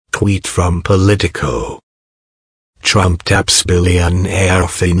tweet from Politico. Trump taps billionaire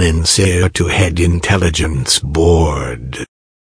financier to head intelligence board.